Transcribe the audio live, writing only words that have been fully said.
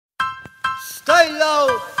Stay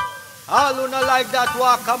loud. All who not like that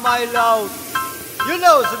walk a mile out. You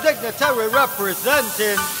know the dignitary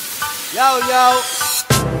representing. Yo, yo.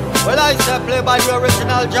 Well, I say play by the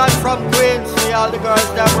original John from Queens. See all the girls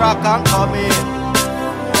them rock and come in.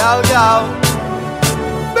 Yo, yo.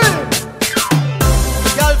 Boom.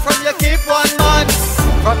 Girl from you keep one man.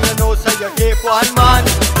 From your nose say you keep one man.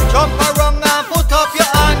 Jump around and put up your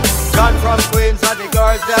hand. John from Queens and the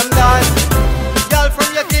girls them dance. Girl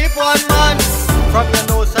from you keep one man. From your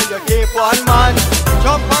nose say you keep one man.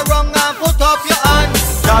 Jump around and put up your hand.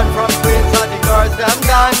 John from Queens and the girls them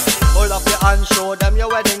dance. Hold up your hand, show them your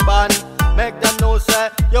wedding band. Make them know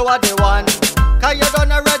say you are the one. Cause you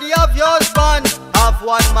done already have your husband. Have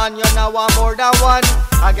one man, you now want more than one.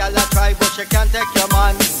 A girl a try but she can't take your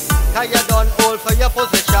man. Cause you done all for your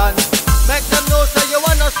position. Make them know say you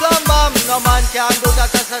want a slum bomb. No man can do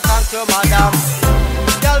that as a thank you madam.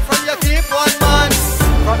 Girl from you keep one man.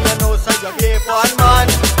 From your nose say you keep one man.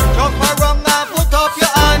 Jump around and put up your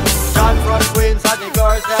hand. John from Queens and the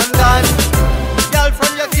girls them dance. Girl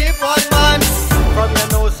from you keep one man. From your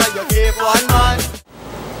nose say you keep one man.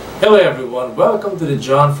 Hello everyone, welcome to the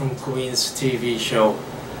John from Queens TV show.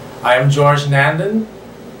 I am George Nandan,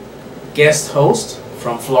 guest host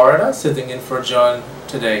from Florida, sitting in for John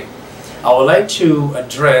today. I would like to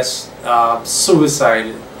address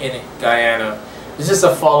suicide in Guyana. This is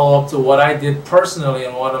a follow-up to what I did personally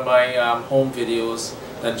in one of my home videos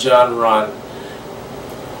that John run.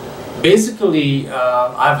 Basically,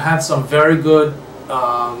 I've had some very good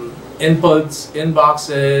inputs,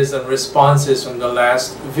 inboxes and responses from the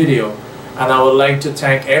last video, and I would like to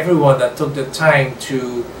thank everyone that took the time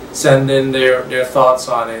to send in their thoughts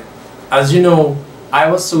on it. As you know, I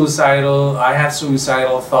was suicidal. I had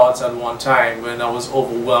suicidal thoughts at one time when I was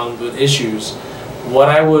overwhelmed with issues. What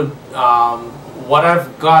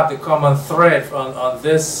I've got, the common thread on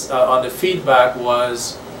the feedback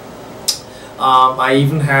was I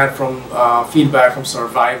even had from feedback from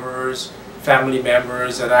survivors, family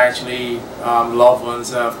members, and actually loved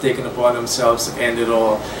ones that have taken upon themselves to end it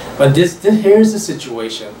all. But here's the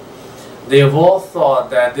situation. They have all thought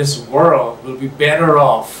that this world will be better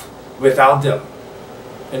off without them.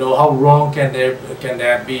 You know, how wrong can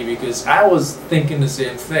that be? Because I was thinking the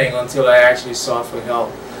same thing until I actually sought for help.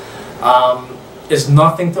 It's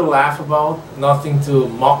nothing to laugh about, nothing to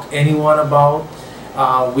mock anyone about.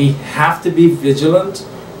 We have to be vigilant.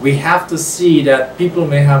 We have to see that people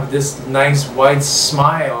may have this nice wide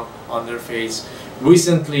smile on their face.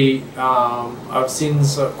 Recently, I've seen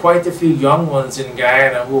quite a few young ones in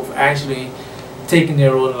Guyana who've actually taken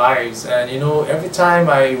their own lives. And you know, every time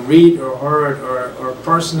I read or heard or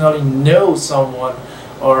personally know someone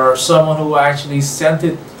or someone who actually sent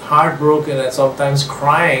it heartbroken and sometimes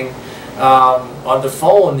crying on the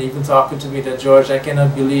phone, even talking to me that, George, I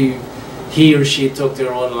cannot believe he or she took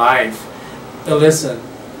their own life. Now listen,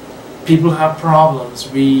 people have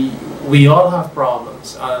problems. We all have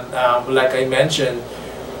problems, and like I mentioned,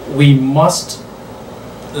 we must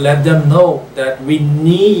let them know that we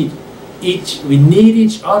need each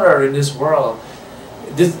other in this world.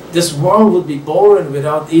 This world would be boring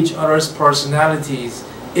without each other's personalities,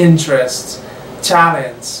 interests,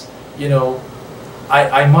 talents. You know,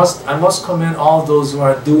 I must commend all those who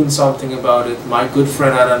are doing something about it. My good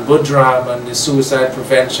friend Nandan and the suicide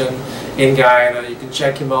prevention in Guyana. You can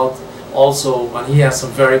check him out also, and he has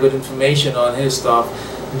some very good information on his stuff.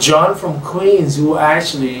 John from Queens, who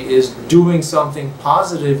actually is doing something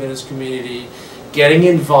positive in his community, getting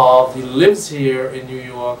involved. He lives here in New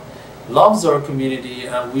York, loves our community,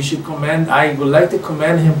 and we should commend. I would like to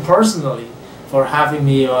commend him personally for having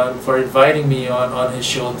me on, for inviting me on his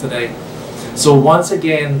show today. So once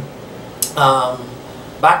again,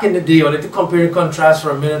 back in the day, I'd like to compare and contrast for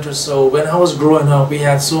a minute or so. When I was growing up, we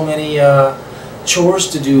had so many chores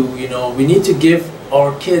to do. You know, we need to give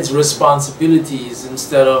our kids responsibilities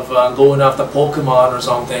instead of going after Pokemon or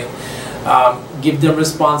something. Give them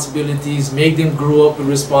responsibilities, make them grow up with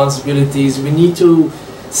responsibilities. We need to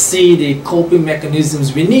see the coping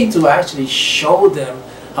mechanisms. We need to actually show them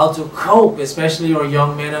how to cope, especially our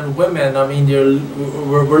young men and women. I mean,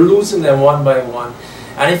 we're losing them one by one.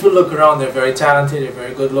 And if you look around, they're very talented, they're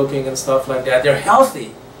very good looking and stuff like that. They're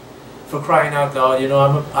healthy, for crying out loud. You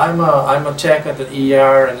know, I'm a tech at the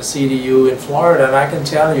ER and the CDU in Florida, and I can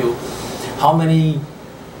tell you how many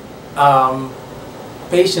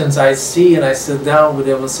patients I see, and I sit down with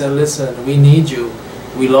them and say, listen, we need you,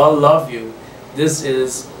 we all love you, this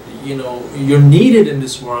is, you know, you're needed in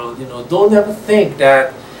this world. You know, don't ever think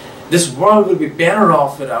that this world will be better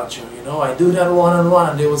off without you. You know, I do that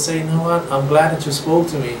one-on-one, and they will say, you know what, I'm glad that you spoke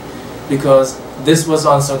to me. because this was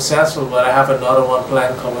unsuccessful, but I have another one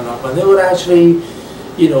planned coming up, and they would actually,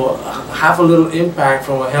 you know, have a little impact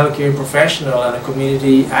from a healthcare professional and a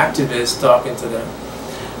community activist talking to them.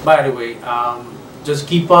 By the way, just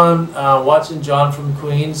keep on watching John from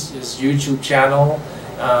Queens, his YouTube channel,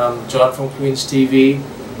 John from Queens TV,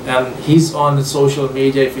 and he's on the social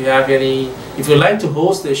media. If you have any, if you'd like to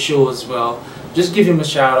host a show as well, just give him a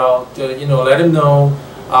shout out. You know, let him know.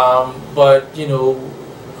 But you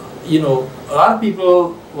know, a lot of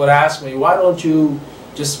people would ask me, why don't you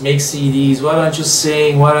just make CDs? Why don't you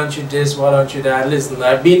sing? Why don't you this? Why don't you that? Listen,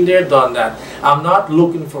 I've been there, done that. I'm not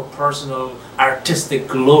looking for personal artistic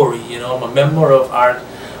glory. You know, I'm a member of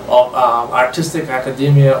artistic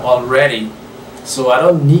academia already, so I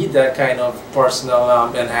don't need that kind of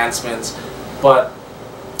personal enhancements. But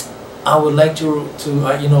I would like to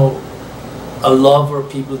you know, I love our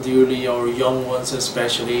people dearly, our young ones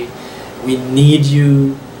especially. We need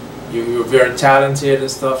you. You're very talented and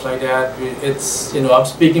stuff like that. It's, you know, I'm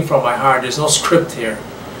speaking from my heart. There's no script here.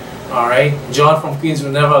 All right, John from Queens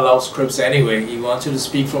will never allow scripts anyway. He wants you to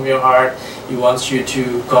speak from your heart. He wants you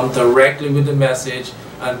to come directly with the message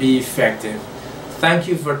and be effective. Thank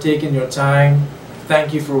you for taking your time.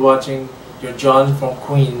 Thank you for watching your John from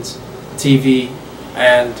Queens TV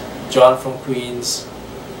and John from Queens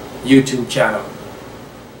YouTube channel.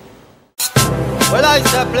 Well, I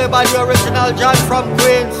say play by the original John from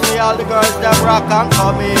Queens. See all the girls them rock and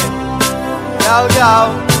come in. Yo,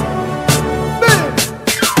 yo. Boom.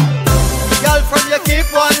 Girl, from you keep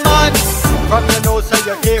one man. From your nose so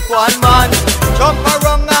you keep one man. Jump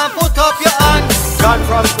around and put up your hand. John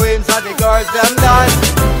from Queens and the girls them dance.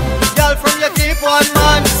 Girl, from you keep one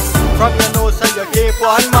man. From your nose so you keep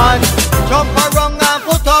one man. Jump around and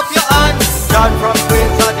put up your hand. John